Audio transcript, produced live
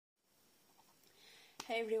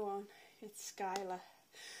Hey everyone, it's Skylar.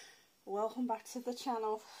 Welcome back to the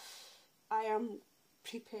channel. I am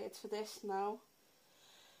prepared for this now.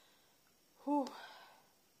 Whew.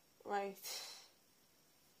 Right.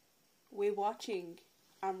 We're watching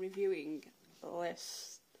and reviewing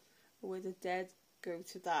this Where the Dead Go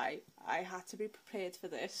to Die. I had to be prepared for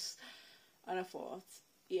this, and I thought,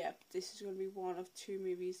 yep, this is going to be one of two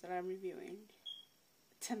movies that I'm reviewing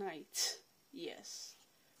tonight. Yes.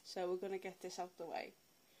 So we're going to get this out the way.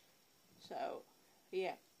 So,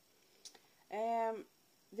 yeah.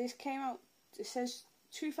 This came out, it says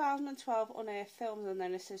 2012 Unearthed Films, and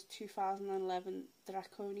then it says 2011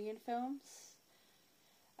 Draconian Films.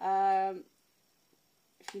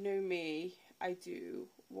 If you know me, I do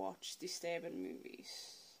watch disturbing movies,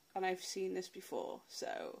 and I've seen this before,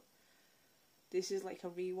 so this is like a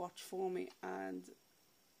rewatch for me, and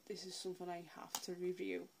this is something I have to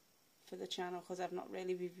review for the channel, because I've not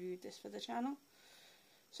really reviewed this for the channel.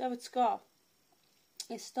 So it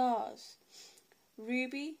stars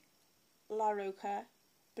Ruby LaRocca,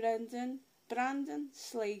 Brandon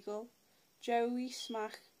Slagle, Joey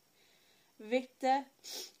Smack, Victor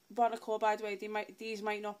Bonacore. By the way, these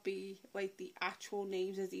might not be like the actual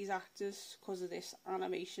names of these actors because of this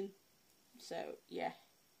animation. So yeah,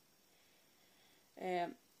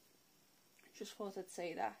 just thought I'd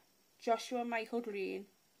say that. Joshua Michael Green,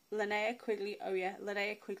 Linnea Quigley. Oh yeah,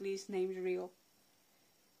 Linnea Quigley's name's real.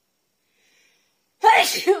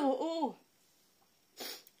 Oh.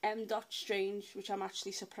 M. Strange, which I'm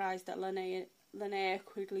actually surprised that Linnea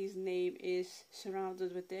Quigley's name is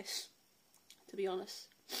surrounded with this, to be honest.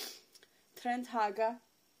 Trent Hager,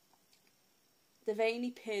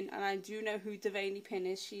 Devaney Pinn, and I do know who Devaney Pinn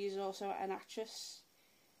is. She is also an actress.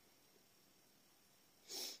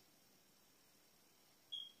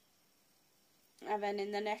 And then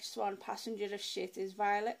in the next one, Passenger of Shit, is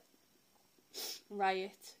Violet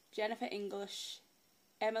Riot, Jennifer English,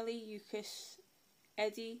 Emily Eucas,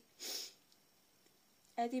 Eddie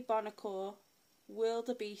Bonacore,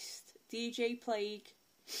 Wildebeest, DJ Plague,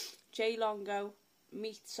 Jay Longo,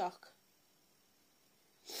 Meat Sock.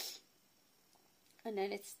 And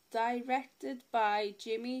then it's directed by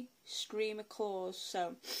Jimmy Screamer Claus.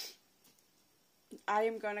 So I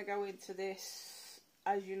am going to go into this,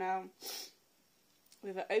 as you know,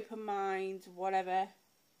 with an open mind, whatever,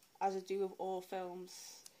 as I do with all films.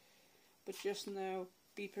 But just know,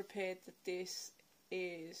 be prepared that this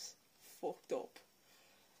is fucked up,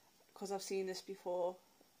 because I've seen this before,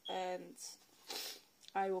 and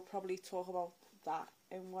I will probably talk about that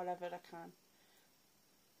in whatever I can.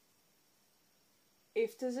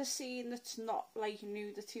 If there's a scene that's not like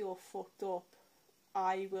nudity or fucked up,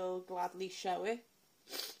 I will gladly show it,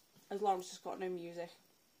 as long as it's got no music,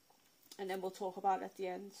 and then we'll talk about it at the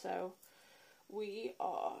end. So we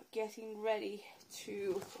are getting ready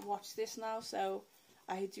to watch this now, so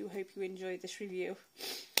I do hope you enjoyed this review.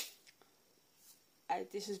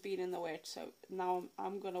 This has been in the works, so now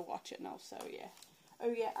I'm going to watch it now, so yeah. Oh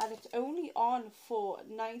yeah, and it's only on for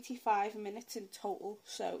 95 minutes in total,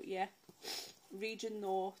 so yeah. Region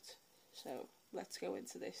North, so let's go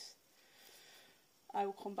into this. I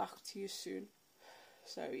will come back to you soon,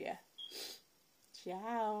 so yeah.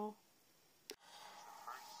 Ciao.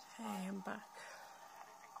 Hey, I'm back.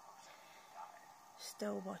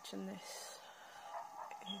 Still watching this.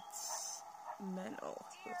 It's mental,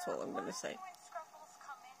 that's all I'm going to say.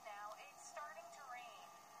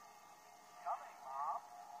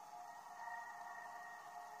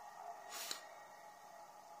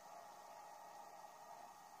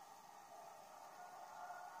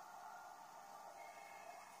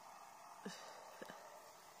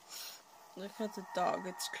 Look at the dog,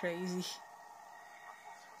 it's crazy.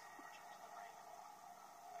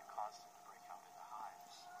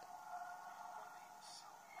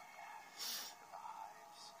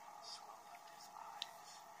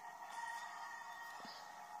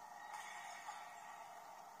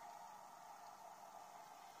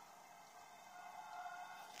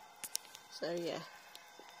 So yeah,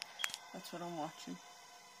 that's what I'm watching.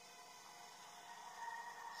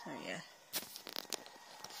 So yeah,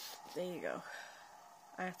 there you go.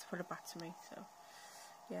 I have to put it back to me, so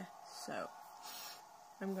yeah. So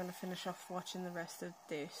I'm gonna finish off watching the rest of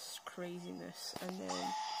this craziness, and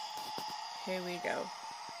then here we go.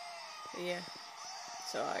 But yeah,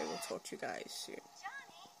 so I will talk to you guys soon.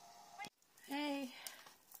 Hey,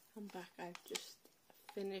 I'm back. I've just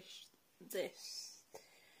finished this.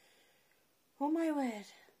 Oh my word.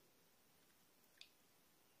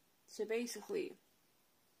 So basically,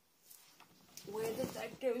 where the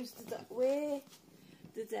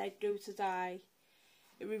dead go to die,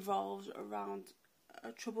 it revolves around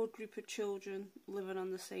a troubled group of children living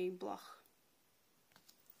on the same block.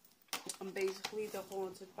 And basically they're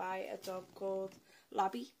haunted by a dog called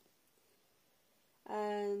Labby.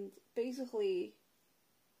 And basically,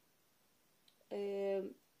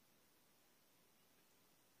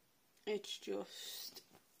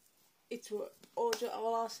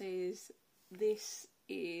 all I'll say is this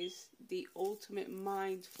is the ultimate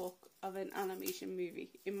mindfuck of an animation movie,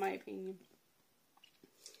 in my opinion.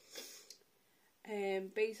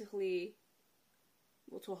 Basically,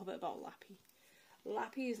 we'll talk a bit about Lappy.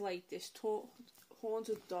 Lappy is like this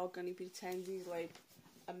haunted dog, and he pretends he's like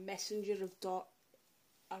a messenger of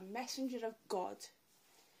God.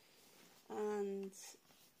 And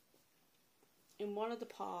in one of the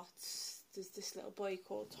parts, there's this little boy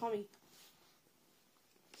called Tommy.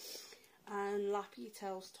 And Lappy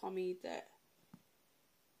tells Tommy that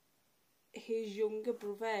his younger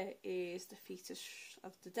brother is the fetus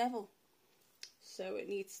of the devil, so it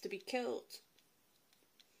needs to be killed.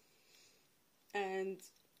 And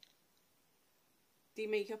they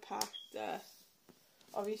make a pact that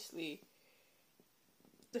obviously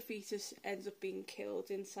the fetus ends up being killed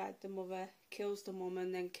inside the mother, kills the mum,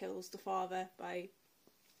 and then kills the father by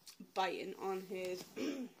biting on his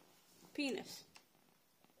penis.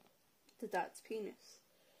 The dad's penis.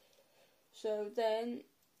 So then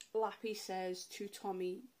Lappy says to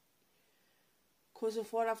Tommy, because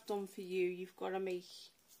of what I've done for you, you've got to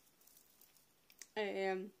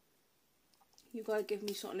give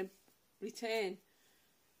me something in return.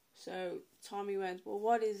 So Tommy went, well,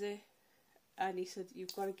 what is it? And he said,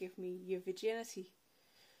 you've got to give me your virginity.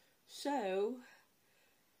 So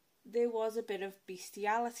there was a bit of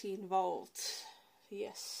bestiality involved.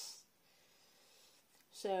 Yes.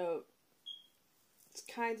 So it's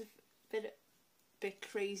kind of a bit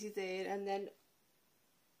crazy there. And then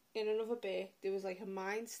in another bit, there was like a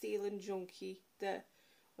mind-stealing junkie that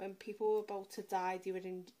when people were about to die, they were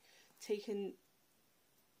taking,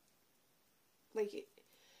 like,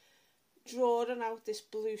 drawing out this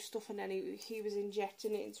blue stuff, and then he was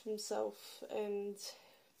injecting it into himself and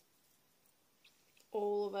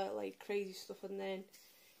all of it, like, crazy stuff. And then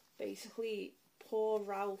basically poor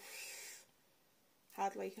Ralph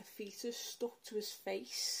had like a fetus stuck to his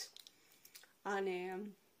face,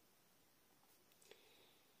 and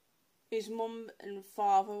his mum and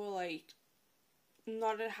father were like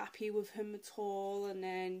not happy with him at all. And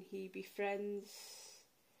then he befriends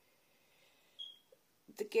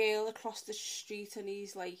the girl across the street, and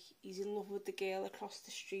he's in love with the girl across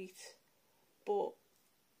the street. But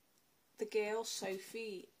the girl,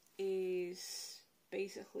 Sophie, is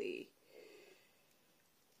basically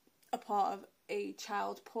a part of a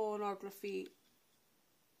child pornography,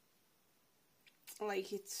 like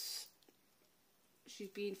she's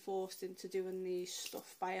being forced into doing these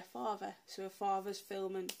stuff by her father. So her father's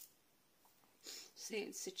filming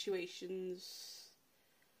certain situations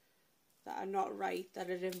that are not right, that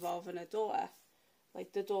are involving her daughter,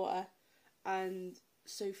 like the daughter. And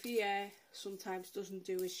Sophia sometimes doesn't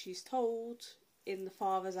do as she's told in the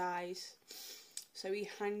father's eyes, so he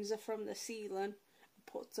hangs her from the ceiling and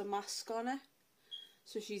puts a mask on her,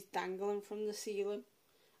 so she's dangling from the ceiling.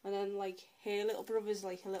 And then like her little brother's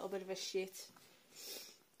like a little bit of a shit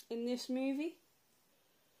in this movie,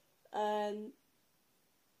 and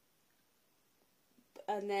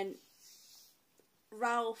then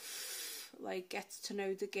Ralph like gets to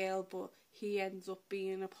know the girl, but he ends up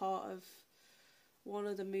being a part of one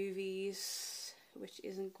of the movies, which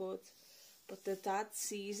isn't good. But the dad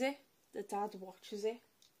sees it, the dad watches it,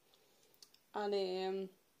 and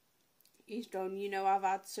he's gone, you know, I've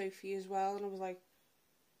had Sophie as well. And I was like,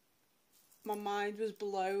 my mind was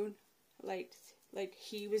blown, like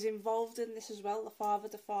he was involved in this as well. The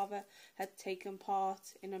father had taken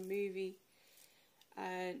part in a movie,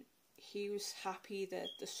 and he was happy that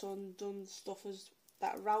the son done stuff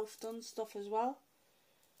that Ralph done stuff as well.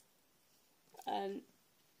 And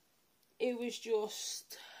it was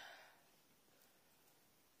just,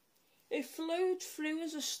 it flowed through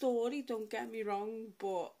as a story, don't get me wrong,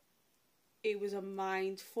 but it was a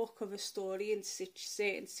mind fuck of a story in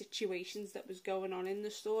certain situations that was going on in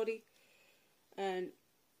the story. And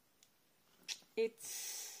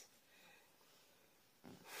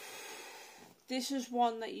this is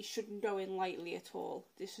one that you shouldn't go in lightly at all.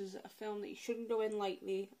 This is a film that you shouldn't go in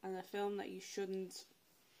lightly, and a film that you shouldn't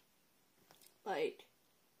like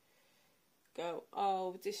go,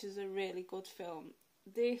 oh, this is a really good film.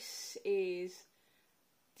 This is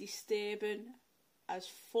disturbing as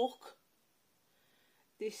fuck.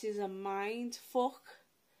 This is a mind fuck.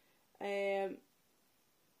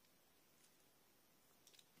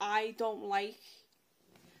 I don't like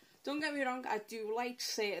Don't get me wrong, I do like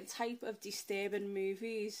certain type of disturbing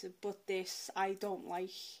movies, but this I don't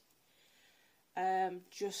like.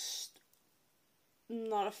 Just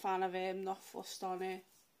not a fan of it, I'm not fussed on it.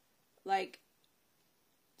 Like,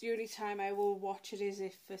 the only time I will watch it is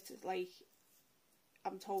if it's like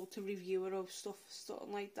I'm told to review it or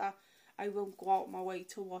something like that. I won't go out my way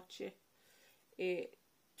to watch it. It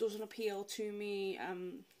doesn't appeal to me.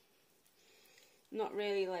 Not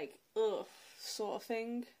really like ugh sort of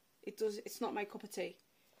thing. It's not my cup of tea.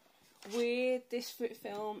 Weird, this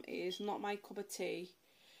film is not my cup of tea.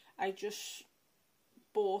 I just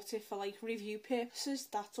bought it for like review purposes.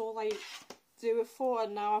 That's all I do it for,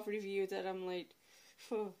 and now I've reviewed it, I'm like,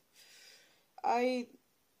 phew. I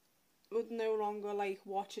would no longer like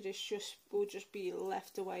watch it. It's just will just be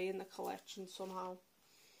left away in the collection somehow.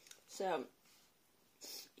 So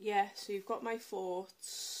yeah, so you've got my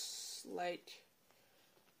thoughts. Like,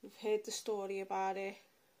 you've heard the story about it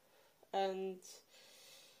and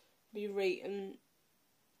me rating.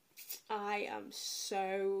 I am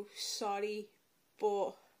so sorry,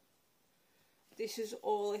 but this is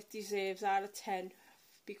all it deserves out of 10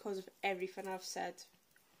 because of everything I've said.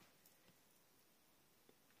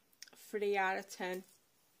 3 out of 10.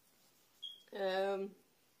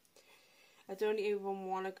 I don't even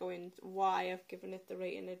want to go into why I've given it the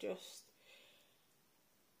rating.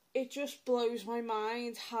 It just blows my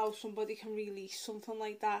mind how somebody can release something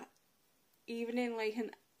like that, even in like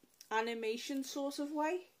an animation sort of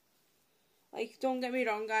way. Like, don't get me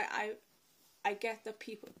wrong, I get that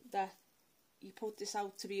people that you put this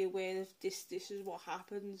out to be aware of this is what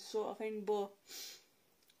happens sort of thing, but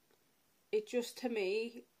it just, to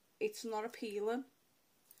me, it's not appealing.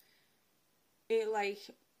 It, like,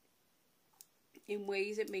 in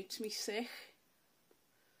ways it makes me sick,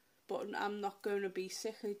 but I'm not going to be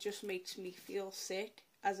sick. It just makes me feel sick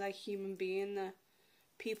as a human being that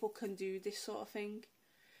people can do this sort of thing.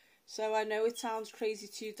 So I know it sounds crazy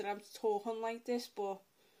to you that I'm talking like this, but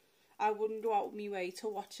I wouldn't go out of my way to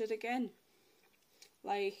watch it again.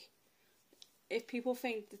 Like, if people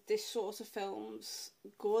think that this sort of film's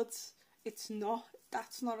good, it's not.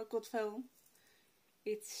 That's not a good film.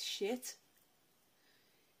 It's shit.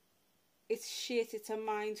 It's shit. It's a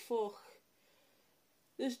mind fuck.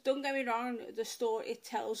 Don't get me wrong. It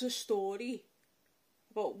tells a story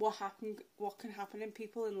about what can happen in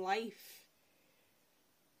people in life,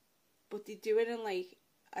 but they do it in like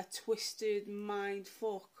a twisted mind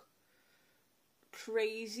fuck,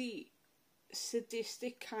 crazy,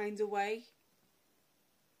 sadistic kind of way.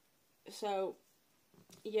 So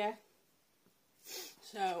yeah.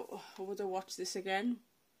 So, would I watch this again?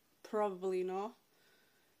 Probably not.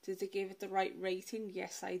 Did I give it the right rating?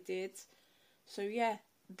 Yes, I did. So yeah,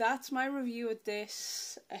 that's my review of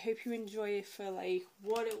this. I hope you enjoy it for like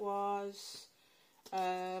what it was.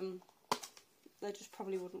 I just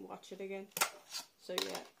probably wouldn't watch it again. So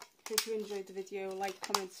yeah, hope you enjoyed the video. Like,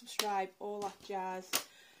 comment, subscribe, all that jazz.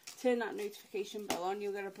 Turn that notification bell on.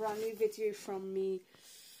 You'll get a brand new video from me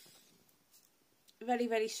very,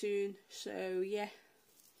 very soon. So yeah,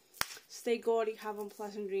 stay gaudy, have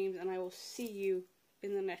unpleasant dreams, and I will see you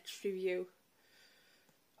in the next review.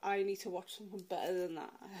 I need to watch something better than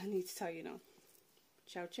that. I need to tell you now.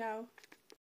 Ciao, ciao.